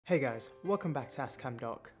Hey guys, welcome back to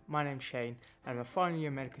askCamDoc. My name's Shane and I'm a final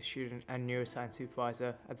year medical student and neuroscience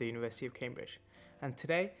supervisor at the University of Cambridge. And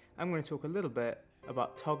today I'm going to talk a little bit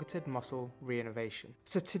about targeted muscle reinnervation.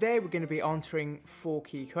 So today we're going to be answering 4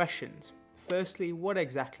 key questions. Firstly, what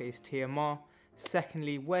exactly is TMR?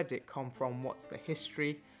 Secondly, where did it come from? What's the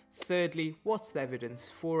history? Thirdly, what's the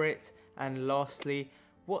evidence for it? And lastly,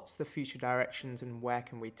 what's the future directions and where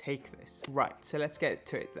can we take this? Right, so let's get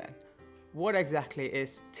to it then. What exactly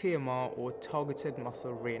is TMR, or targeted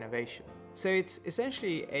muscle reinnervation? So it's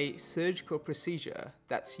essentially a surgical procedure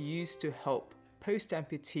that's used to help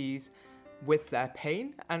post-amputees with their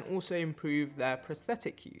pain and also improve their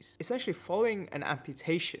prosthetic use. Essentially, following an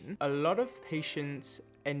amputation, a lot of patients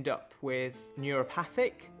end up with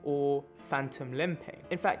neuropathic or phantom limb pain.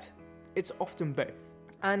 In fact, it's often both.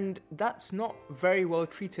 And that's not very well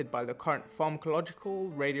treated by the current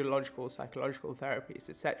pharmacological, radiological, psychological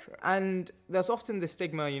therapies, etc. And there's often the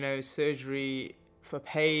stigma, surgery for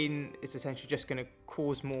pain is essentially just going to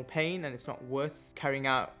cause more pain and it's not worth carrying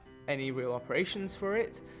out any real operations for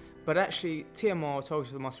it. But actually, TMR,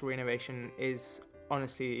 targeted muscle reinnervation, is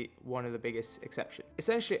honestly one of the biggest exceptions.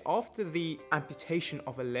 Essentially, after the amputation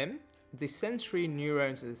of a limb, the sensory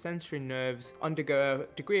neurons or the sensory nerves undergo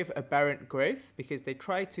a degree of aberrant growth because they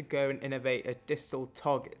try to go and innervate a distal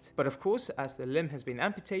target. But of course, as the limb has been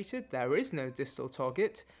amputated, there is no distal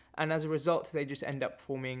target, and as a result, they just end up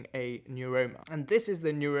forming a neuroma. And this is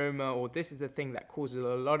the neuroma, or this is the thing that causes a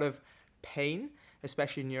lot of pain,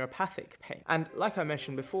 especially neuropathic pain. And like I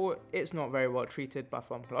mentioned before, it's not very well treated by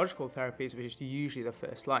pharmacological therapies, which is usually the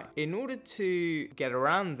first line. In order to get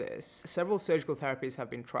around this, several surgical therapies have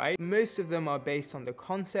been tried. Most of them are based on the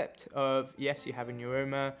concept of, yes, you have a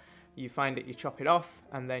neuroma, you find it, you chop it off,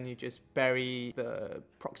 and then you just bury the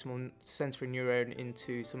proximal sensory neuron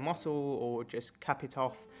into some muscle or just cap it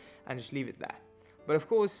off and just leave it there. But of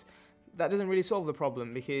course, that doesn't really solve the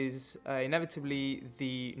problem because inevitably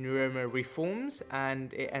the neuroma reforms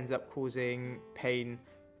and it ends up causing pain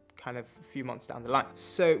kind of a few months down the line.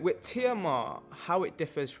 So with TMR, how it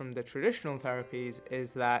differs from the traditional therapies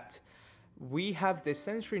is that we have this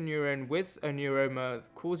sensory neuron with a neuroma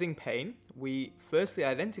causing pain. We firstly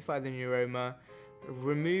identify the neuroma,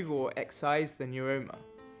 remove or excise the neuroma,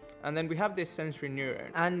 and then we have this sensory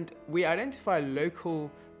neuron and we identify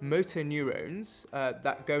local motor neurons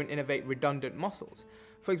that go and innervate redundant muscles.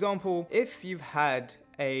 For example, if you've had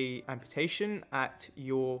an amputation at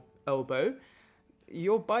your elbow,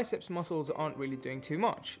 your biceps muscles aren't really doing too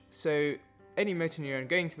much. So any motor neuron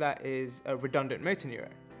going to that is a redundant motor neuron.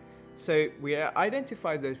 So we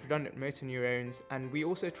identify those redundant motor neurons and we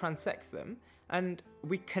also transect them, and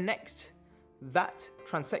we connect that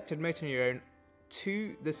transected motor neuron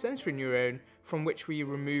to the sensory neuron from which we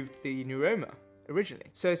removed the neuroma originally.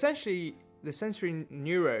 So essentially, the sensory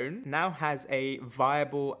neuron now has a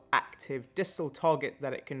viable, active distal target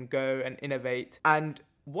that it can go and innervate. And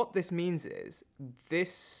what this means is,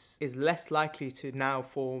 this is less likely to now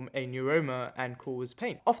form a neuroma and cause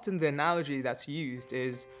pain. Often the analogy that's used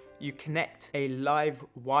is you connect a live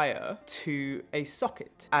wire to a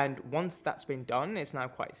socket, and once that's been done, it's now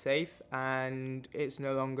quite safe and it's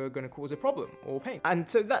no longer going to cause a problem or pain. And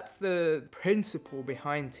so that's the principle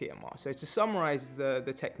behind TMR. So to summarize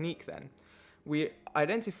the technique then, we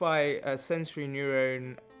identify a sensory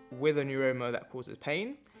neuron with a neuroma that causes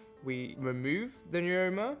pain, we remove the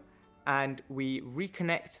neuroma, and we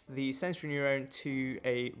reconnect the sensory neuron to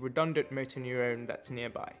a redundant motor neuron that's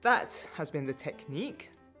nearby. That has been the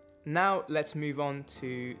technique. Now let's move on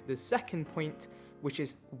to the second point, which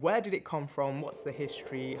is where did it come from, what's the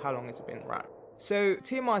history, how long has it been around? So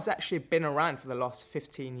TMR has actually been around for the last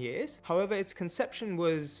 15 years. However, its conception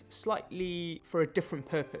was slightly for a different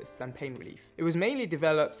purpose than pain relief. It was mainly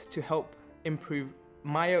developed to help improve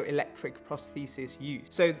myoelectric prosthesis use.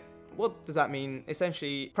 So what does that mean?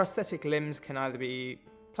 Essentially, prosthetic limbs can either be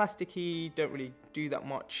plasticky, don't really do that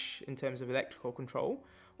much in terms of electrical control,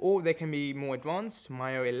 or they can be more advanced,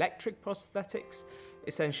 myoelectric prosthetics.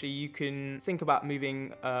 Essentially, you can think about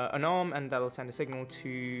moving an arm and that'll send a signal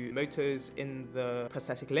to motors in the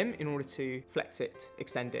prosthetic limb in order to flex it,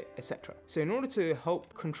 extend it, etc. So in order to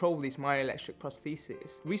help control these myoelectric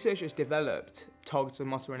prostheses, researchers developed targeted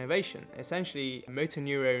muscle reinnervation. Essentially, motor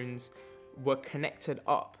neurons were connected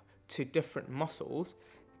up to different muscles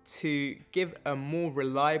to give a more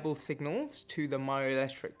reliable signals to the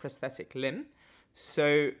myoelectric prosthetic limb.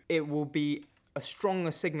 So it will be a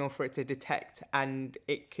stronger signal for it to detect, and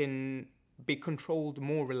it can be controlled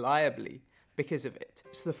more reliably because of it.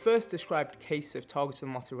 So the first described case of targeted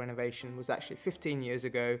muscle reinnervation was actually 15 years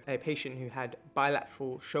ago, a patient who had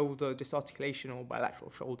bilateral shoulder disarticulation or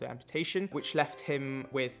bilateral shoulder amputation, which left him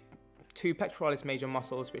with two pectoralis major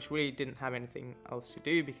muscles which really didn't have anything else to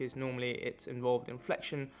do, because normally it's involved in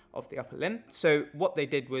flexion of the upper limb. So what they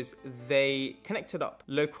did was they connected up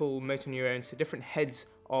local motor neurons to different heads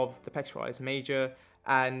of the pectoralis major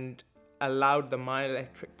and allowed the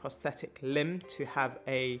myoelectric prosthetic limb to have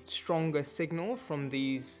a stronger signal from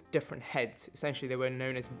these different heads. Essentially, they were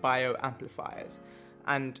known as bioamplifiers.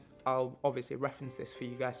 And I'll obviously reference this for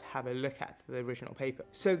you guys to have a look at the original paper.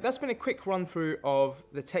 So that's been a quick run through of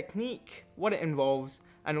the technique, what it involves,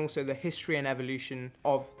 and also the history and evolution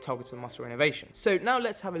of targeted muscle reinnervation. So now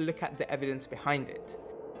let's have a look at the evidence behind it.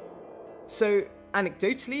 So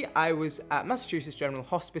anecdotally, I was at Massachusetts General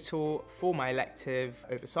Hospital for my elective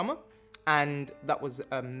over summer, and that was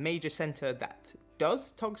a major center that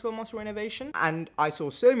does targeted muscle reinnervation. And I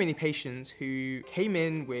saw so many patients who came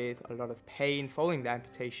in with a lot of pain following the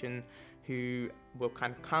amputation, who were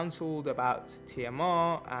kind of counseled about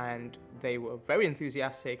TMR, and they were very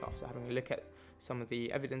enthusiastic after having a look at some of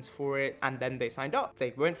the evidence for it, and then they signed up.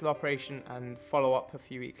 They went for the operation and follow up a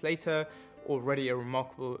few weeks later, already a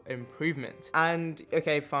remarkable improvement. And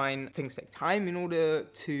okay, fine, things take time in order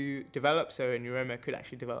to develop, so a neuroma could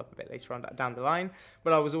actually develop a bit later on down the line.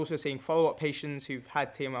 But I was also seeing follow-up patients who've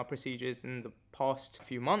had TMR procedures in the past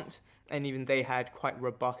few months, and even they had quite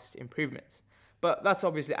robust improvements. But that's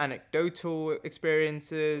obviously anecdotal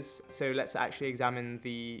experiences, so let's actually examine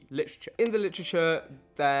the literature. In the literature,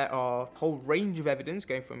 there are a whole range of evidence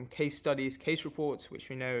going from case studies, case reports, which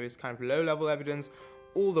we know is kind of low-level evidence,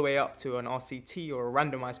 all the way up to an RCT or a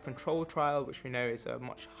randomized control trial, which we know is a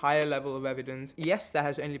much higher level of evidence. Yes, there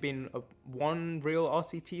has only been one real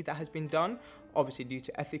RCT that has been done, obviously due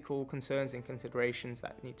to ethical concerns and considerations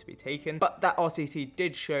that need to be taken. But that RCT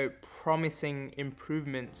did show promising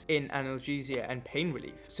improvements in analgesia and pain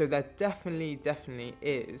relief. So there definitely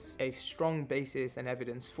is a strong basis and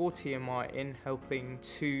evidence for TMR in helping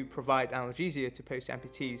to provide analgesia to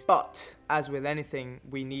post-amputees. But as with anything,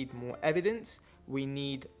 we need more evidence. We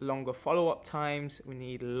need longer follow-up times, we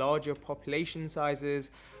need larger population sizes,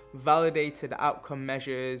 validated outcome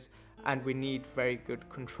measures, and we need very good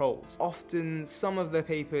controls. Often some of the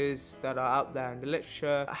papers that are out there in the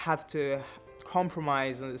literature have to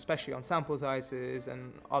compromise, especially on sample sizes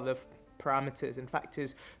and other parameters and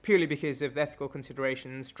factors, purely because of the ethical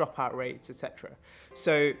considerations, dropout rates, etc.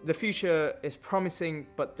 So the future is promising,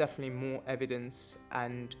 but definitely more evidence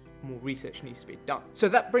and more research needs to be done. So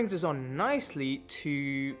that brings us on nicely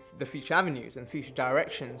to the future avenues and future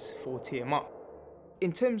directions for TMR.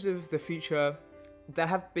 In terms of the future, there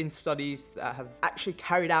have been studies that have actually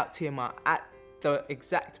carried out TMR at the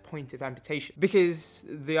exact point of amputation, because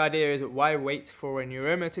the idea is, why wait for a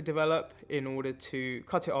neuroma to develop in order to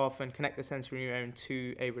cut it off and connect the sensory neuron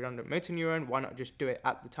to a redundant motor neuron? Why not just do it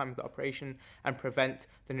at the time of the operation and prevent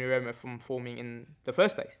the neuroma from forming in the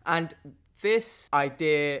first place? And this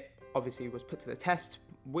idea obviously was put to the test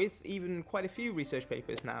with even quite a few research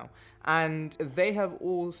papers now, and they have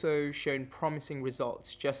also shown promising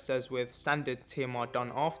results, just as with standard TMR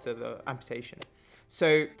done after the amputation.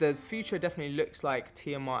 So the future definitely looks like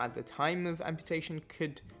TMR at the time of amputation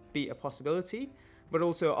could be a possibility, but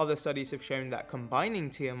also other studies have shown that combining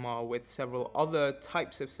TMR with several other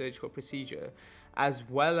types of surgical procedure, as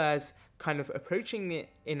well as kind of approaching it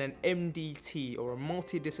in an MDT or a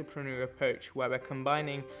multidisciplinary approach, where we're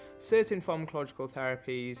combining certain pharmacological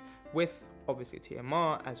therapies with obviously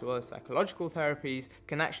TMR as well as psychological therapies,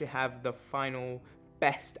 can actually have the final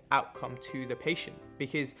best outcome to the patient.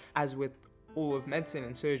 Because as with all of medicine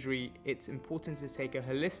and surgery, it's important to take a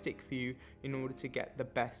holistic view in order to get the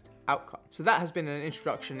best outcome. So that has been an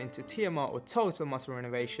introduction into TMR or targeted muscle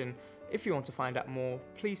reinnervation. If you want to find out more,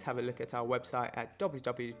 please have a look at our website at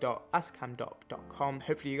www.askCamDoc.com.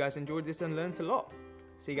 Hopefully you guys enjoyed this and learned a lot.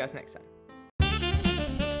 See you guys next time.